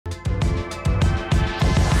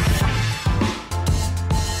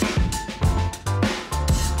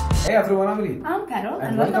Hey everyone, I'm Lee. I'm Carol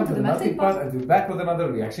And welcome to the Melting Pot, and we're back with another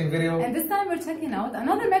reaction video. And this time we're checking out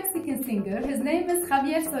another Mexican singer. His name is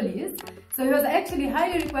Javier Solís. So he was actually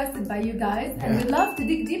highly requested by you guys, and we love to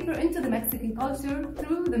dig deeper into the Mexican culture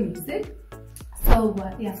through the music. So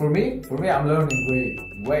yeah. For me, I'm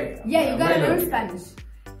learning way. Yeah, you gotta learn Spanish.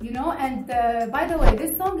 You know, and by the way,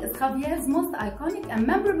 this song is Javier's most iconic and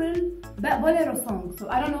memorable bolero song. So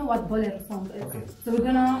I don't know what bolero song is. Okay. So we're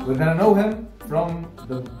gonna know him from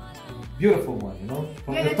the beautiful one, you know,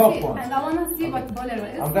 from the top one. And I wanna see what bolero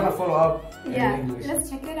is. I'm gonna follow up in English. Let's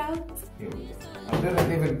check it out. Here we go. I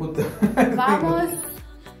didn't even put the Vamos.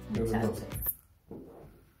 Here we go.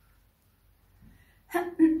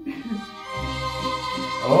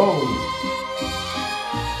 Oh.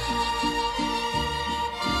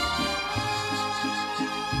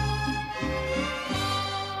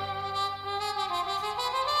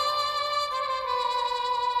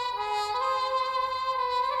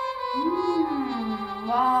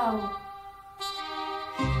 Wow.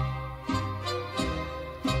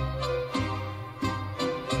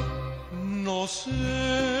 No sé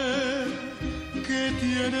qué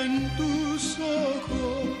tienen tus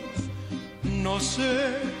ojos, no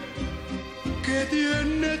sé qué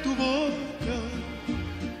tiene tu boca,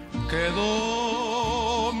 que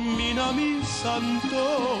domina mis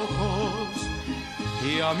antojos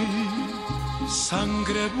y a mi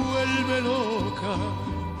sangre vuelve loca.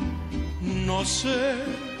 No sé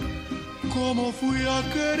cómo fui a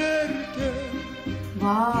quererte,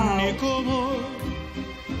 ni cómo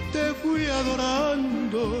te fui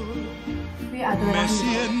adorando. Me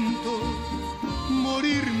siento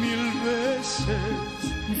morir mil veces.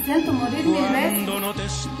 Cuando no te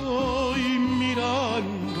estoy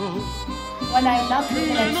mirando.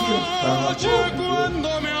 De noche cuando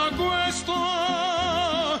me acuesto,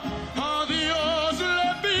 a Dios le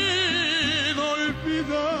pido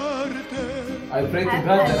olvidarte. I pray to God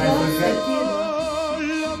that I forget.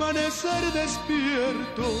 Al amanecer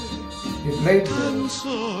despierto, tan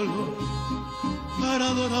solo para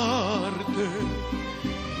adorarte.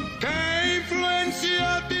 ¿Qué influencia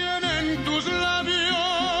tienen tus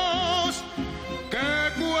labios que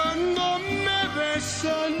cuando me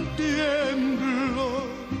besan tiemblo?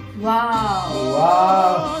 Wow.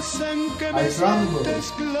 Hacen que me sienta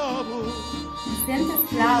esclavo.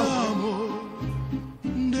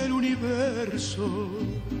 Del universo.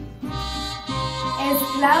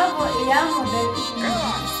 Esclavo y amo del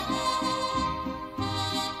universo.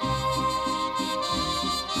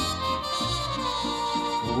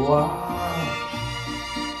 Wow.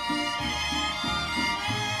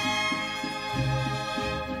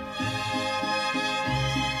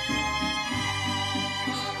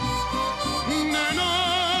 De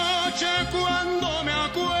noche cuando me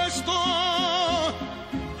acuesto,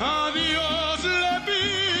 a Dios le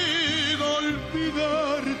pido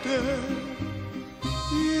olvidarte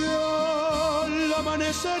y al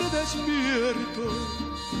amanecer despierto,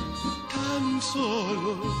 tan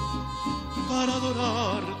solo para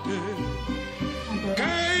adorarte.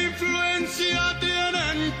 ¿Qué influencia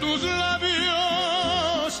tienen tus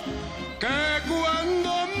labios que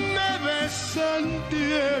cuando me besan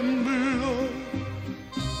tiemblo?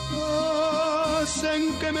 Hacen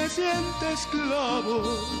que me sienta esclavo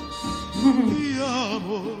y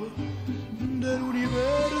amo del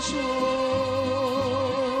universo.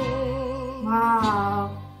 Wow,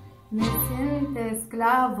 me siento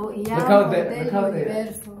esclavo y amo del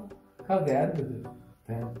universo. How they added it.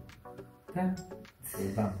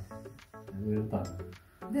 We're done.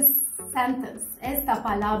 This sentence, esta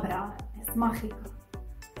palabra es mágica.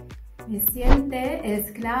 Me siente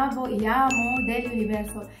esclavo y amo del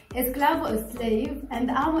universo. Esclavo is slave and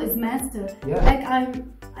amo is master. Yeah. Like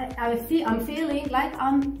I'm feeling like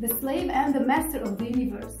I'm the slave and the master of the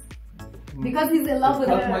universe. Because he's in love with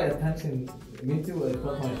her. It caught my attention. Me too. It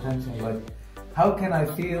caught my attention. Like, how can I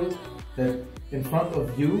feel that in front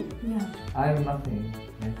of you, I am nothing,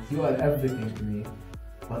 and you are everything to me.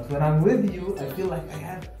 But when I'm with you, I feel like I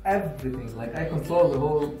have everything, like I control the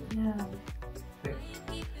whole thing.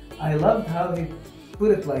 I loved how he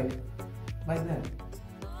put it like that.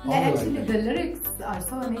 Yeah, actually the lyrics are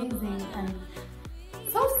so amazing and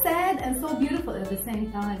so sad and so beautiful at the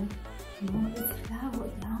same time. You know, Esclavo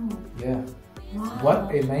y Amo. Yeah. Wow.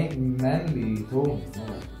 What a manly tone.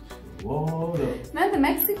 Whoa, man, the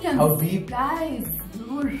Mexicans, how deep, guys.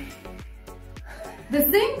 The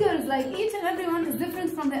singers, like each and every one is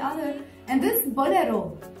different from the other. And this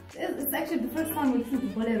bolero, it's actually the first time we listen to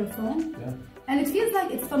bolero song. Yeah. And it feels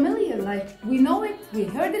like it's familiar, like we know it, we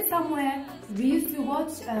heard it somewhere. We used to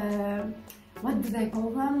watch, what do they call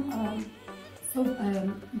them? So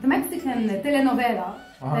the Mexican telenovela,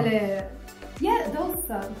 yeah, those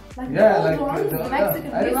like the old ones, the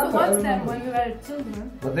Mexican. We used to watch them when we were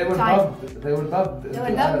children. But they were dubbed. They were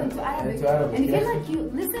dubbed into Arabic. And you feel like you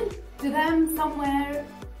listen to them somewhere,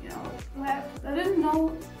 you know, where I didn't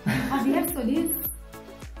know. Javier Solís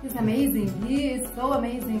is amazing. He is so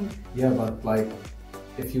amazing. Yeah, but like,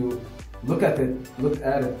 if you look at it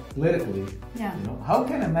politically, you know, how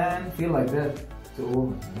can a man feel like that to a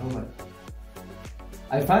woman? You know, like,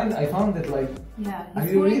 I found it like, are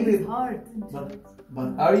you really hard?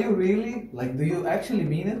 But are you really, like, do you actually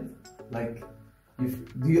mean it? Like,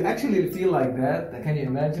 do you actually feel like that? Can you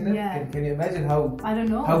imagine it? Yeah. Can you imagine how, I don't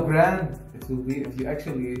know, how grand it will be if you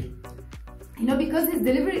actually, you know, because his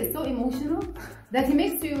delivery is so emotional that he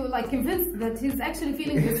makes you like convinced that he's actually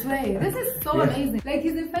feeling this way. This is so amazing. Like,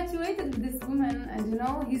 he's infatuated with this woman, and you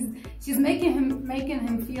know, she's making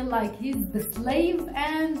him feel like he's the slave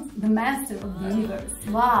and the master of the universe.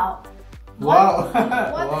 Wow.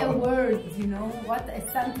 What a word, you know, what a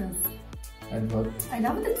sentence. And what? I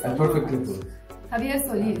love it so and perfectly put. Javier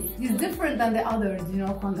Solís. He's different than the others, you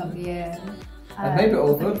know, Juan Gabriel. And maybe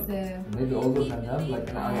older than them,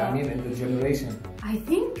 like, I mean, in the generation. I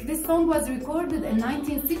think this song was recorded in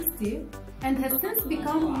 1960 and has since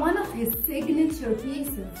become one of his signature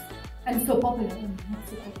pieces. And so popular in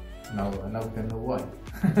Mexico. Now we can know why.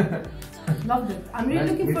 Loved it. I'm really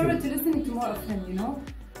looking forward to listening to more of him, you know.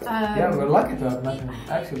 Yeah, we're lucky to have met him,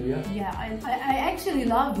 actually, Yeah, I actually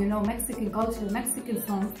love, you know, Mexican culture, Mexican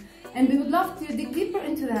songs. And we would love to dig deeper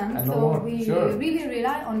into them, and so we really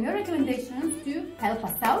rely on your recommendations to help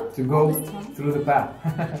us out. To go through the path.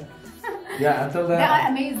 Yeah, until then. They are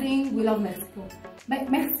amazing. We love Mexico.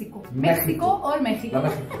 Mexico or Mexico?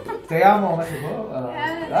 Te amo, Mexico.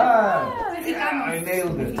 Mexicanos. I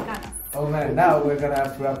nailed it. Mexicanos. Oh man, now we're gonna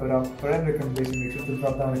have to wrap it up. For any recommendation, make sure to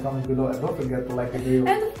drop down a comment below, and don't forget to like the video.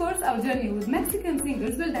 And of course, our journey with Mexican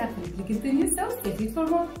singers will definitely continue, so stay tuned for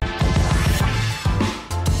more.